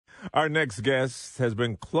Our next guest has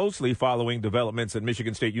been closely following developments at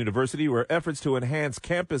Michigan State University, where efforts to enhance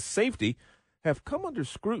campus safety have come under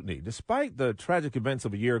scrutiny, despite the tragic events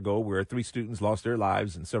of a year ago where 3 students lost their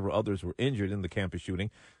lives and several others were injured in the campus shooting.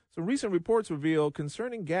 Some recent reports reveal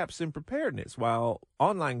concerning gaps in preparedness. While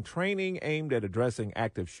online training aimed at addressing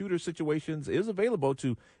active shooter situations is available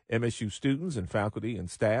to MSU students and faculty and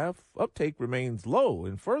staff, uptake remains low.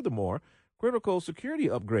 And furthermore, critical security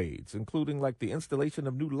upgrades, including like the installation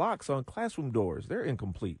of new locks on classroom doors, they're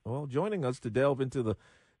incomplete. Well, joining us to delve into the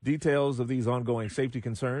details of these ongoing safety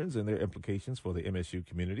concerns and their implications for the MSU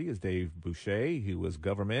community is Dave Boucher, who is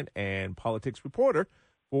government and politics reporter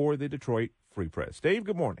for the Detroit Free Press. Dave,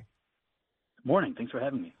 good morning. Good morning. Thanks for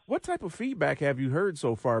having me. What type of feedback have you heard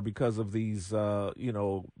so far because of these,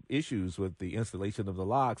 issues with the installation of the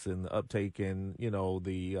locks and the uptake in,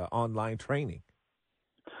 the online training?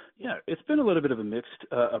 Yeah, it's been a little bit of a mixed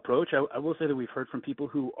approach. I will say that we've heard from people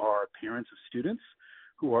who are parents of students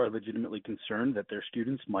who are legitimately concerned that their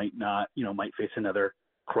students might face another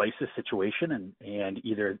crisis situation and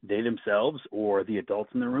either they themselves or the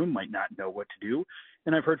adults in the room might not know what to do.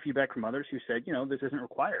 And I've heard feedback from others who said, this isn't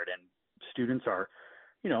required, and students are,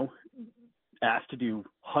 asked to do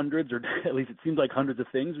hundreds, or at least it seems like hundreds of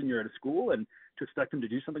things when you're at a school, and to expect them to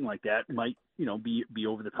do something like that might, be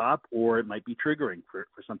over the top, or it might be triggering for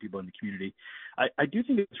some people in the community. I do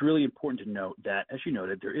think it's really important to note that, as you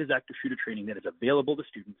noted, there is active shooter training that is available to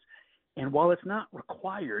students. And while it's not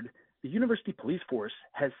required, the university police force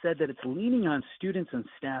has said that it's leaning on students and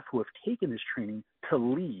staff who have taken this training to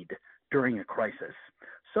lead during a crisis.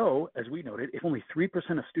 So, as we noted, if only 3%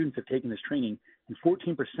 of students have taken this training and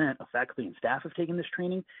 14% of faculty and staff have taken this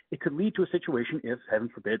training, it could lead to a situation, if, heaven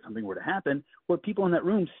forbid, something were to happen, where people in that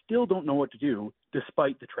room still don't know what to do,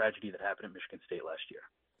 despite the tragedy that happened at Michigan State last year.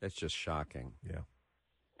 That's just shocking. Yeah.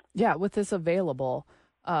 Yeah, with this available,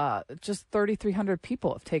 just 3,300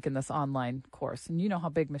 people have taken this online course, and you know how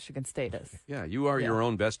big Michigan State is. Yeah, you are your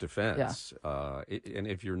own best defense. Yeah. And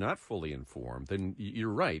if you're not fully informed, then you're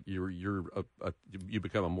right. You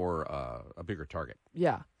become a bigger target.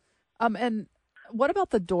 Yeah. And what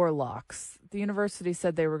about the door locks? The university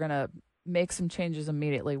said they were going to make some changes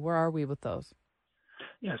immediately. Where are we with those?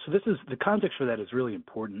 Yeah, so the context for that is really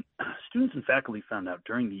important. Students and faculty found out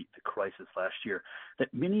during the crisis last year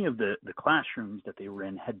that many of the classrooms that they were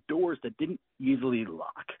in had doors that didn't easily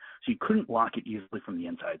lock. So you couldn't lock it easily from the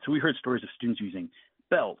inside. So we heard stories of students using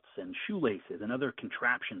belts and shoelaces and other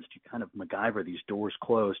contraptions to kind of MacGyver these doors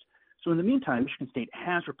closed. So in the meantime, Michigan State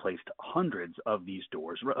has replaced hundreds of these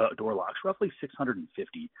door locks, roughly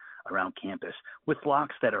 650 around campus, with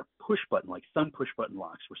locks that are push button, like thumb push button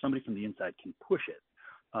locks, where somebody from the inside can push it.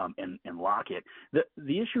 And lock it.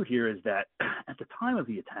 The issue here is that at the time of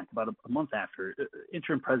the attack, about a month after,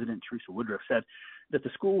 interim president Teresa Woodruff said that the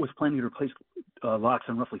school was planning to replace locks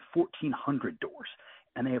on roughly 1,400 doors.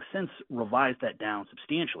 And they have since revised that down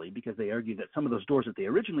substantially because they argue that some of those doors that they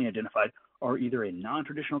originally identified are either in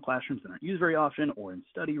non-traditional classrooms that aren't used very often, or in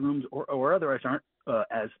study rooms, or otherwise aren't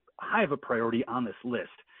as high of a priority on this list,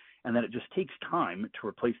 and that it just takes time to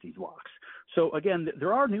replace these locks. So again,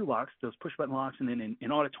 there are new locks, those push-button locks, and then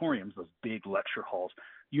in auditoriums, those big lecture halls,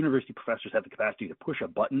 university professors have the capacity to push a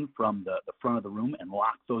button from the front of the room and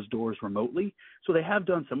lock those doors remotely. So they have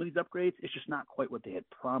done some of these upgrades. It's just not quite what they had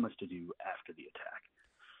promised to do after the attack.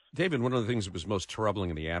 David, one of the things that was most troubling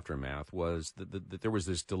in the aftermath was that there was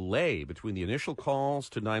this delay between the initial calls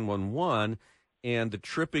to 911 and the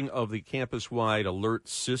tripping of the campus-wide alert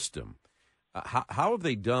system. How have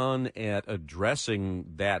they done at addressing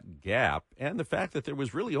that gap and the fact that there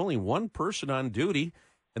was really only one person on duty,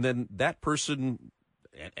 and then that person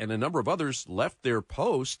and a number of others left their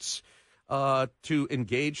posts to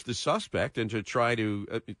engage the suspect and to try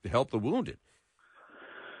to help the wounded?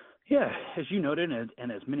 Yeah, as you noted,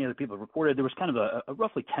 and as many other people reported, there was kind of a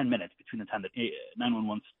roughly 10 minutes between the time that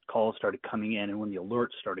 911 calls started coming in and when the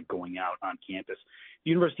alerts started going out on campus. The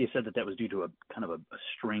university has said that was due to a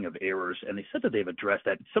string of errors, and they said that they've addressed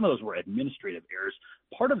that. Some of those were administrative errors.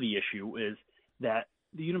 Part of the issue is that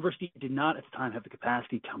the university did not at the time have the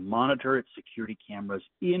capacity to monitor its security cameras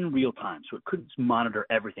in real time, so it couldn't monitor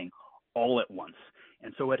everything all at once.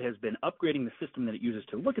 And so it has been upgrading the system that it uses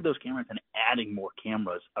to look at those cameras and adding more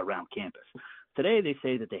cameras around campus. Today, they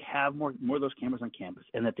say that they have more of those cameras on campus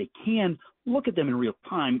and that they can look at them in real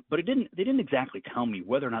time, but they didn't exactly tell me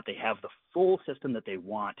whether or not they have the full system that they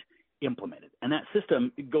want implemented. And that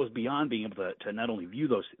system goes beyond being able to not only view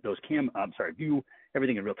view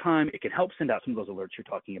everything in real time. It can help send out some of those alerts you're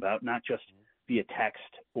talking about, not just via text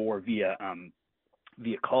or via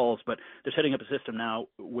via calls, but they're setting up a system now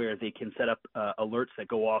where they can set up alerts that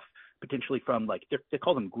go off potentially from, like, they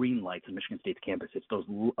call them green lights in Michigan State's campus. It's those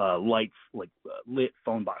lights, like lit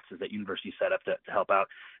phone boxes that universities set up to help out.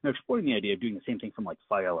 And they're exploring the idea of doing the same thing from like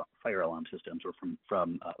fire alarm systems or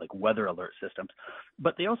from like weather alert systems.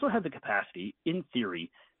 But they also have the capacity, in theory,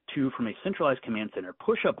 to, from a centralized command center,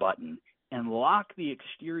 push a button and lock the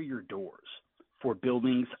exterior doors for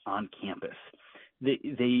buildings on campus. This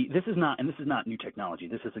is not new technology.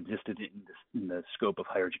 This has existed in the scope of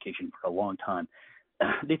higher education for a long time.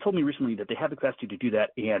 They told me recently that they have the capacity to do that,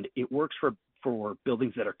 and it works for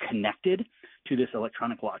buildings that are connected to this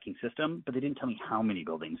electronic locking system, but they didn't tell me how many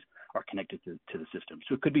buildings are connected to the system.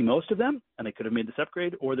 So it could be most of them, and they could have made this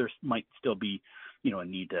upgrade, or there might still be, a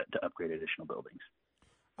need to upgrade additional buildings.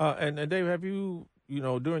 And Dave, have you,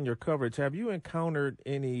 during your coverage, have you encountered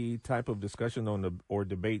any type of discussion or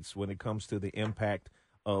debates when it comes to the impact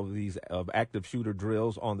of these active shooter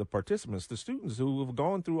drills on the participants, the students who have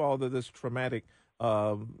gone through all of this traumatic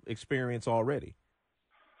experience already?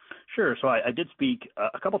 Sure. So I did speak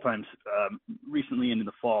a couple times recently and in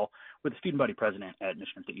the fall with the student body president at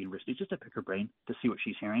Michigan State University, just to pick her brain to see what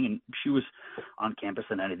she's hearing. And she was on campus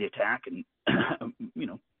the night of the attack, and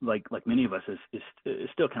like many of us, is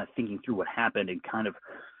still kind of thinking through what happened and kind of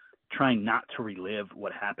trying not to relive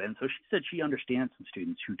what happened. So she said she understands some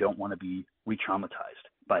students who don't want to be re-traumatized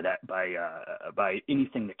by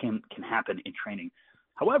anything that can happen in training.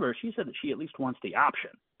 However, she said that she at least wants the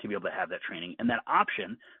option to be able to have that training, and that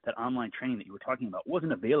option, that online training that you were talking about,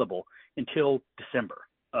 wasn't available until December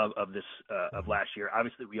of last year.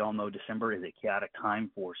 Obviously, we all know December is a chaotic time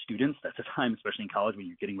for students. That's a time, especially in college, when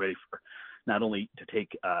you're getting ready for not only to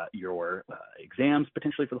take your exams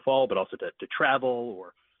potentially for the fall, but also to travel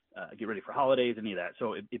or get ready for holidays, any of that.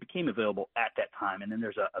 So it became available at that time. And then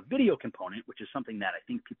there's a video component, which is something that I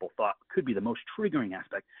think people thought could be the most triggering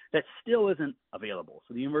aspect, that still isn't available.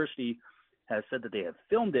 So the university has said that they have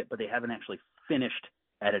filmed it, but they haven't actually finished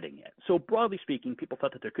editing it. So broadly speaking, people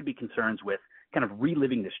thought that there could be concerns with kind of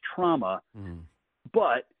reliving this trauma,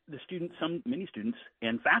 but many students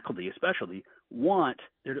and faculty especially want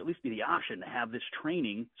there to at least be the option to have this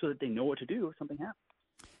training so that they know what to do if something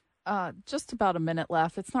happens. Just about a minute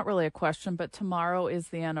left. It's not really a question, but tomorrow is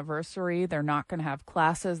the anniversary. They're not going to have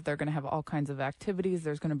classes. They're going to have all kinds of activities.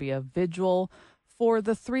 There's going to be a vigil for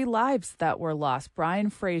the 3 lives that were lost: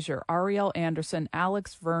 Brian Fraser, Ariel Anderson,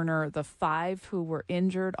 Alex Werner, the 5 who were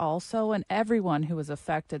injured also, and everyone who was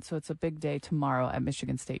affected. So it's a big day tomorrow at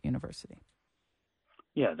Michigan State University.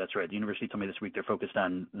 Yeah, that's right. The university told me this week they're focused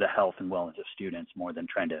on the health and wellness of students more than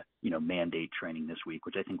trying to, mandate training this week,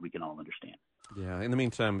 which I think we can all understand. Yeah. In the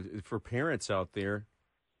meantime, for parents out there,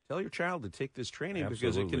 tell your child to take this training.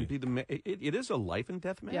 Absolutely. Because it can be it is a life and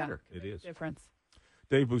death matter. Yeah, it is. Difference.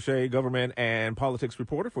 Dave Boucher, government and politics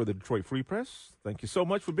reporter for the Detroit Free Press. Thank you so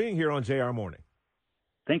much for being here on JR Morning.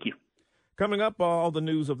 Thank you. Coming up, all the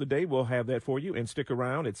news of the day, we'll have that for you. And stick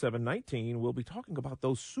around at 7:19. We'll be talking about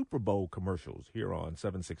those Super Bowl commercials here on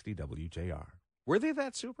 760 WJR. Were they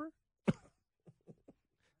that super?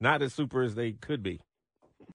 Not as super as they could be.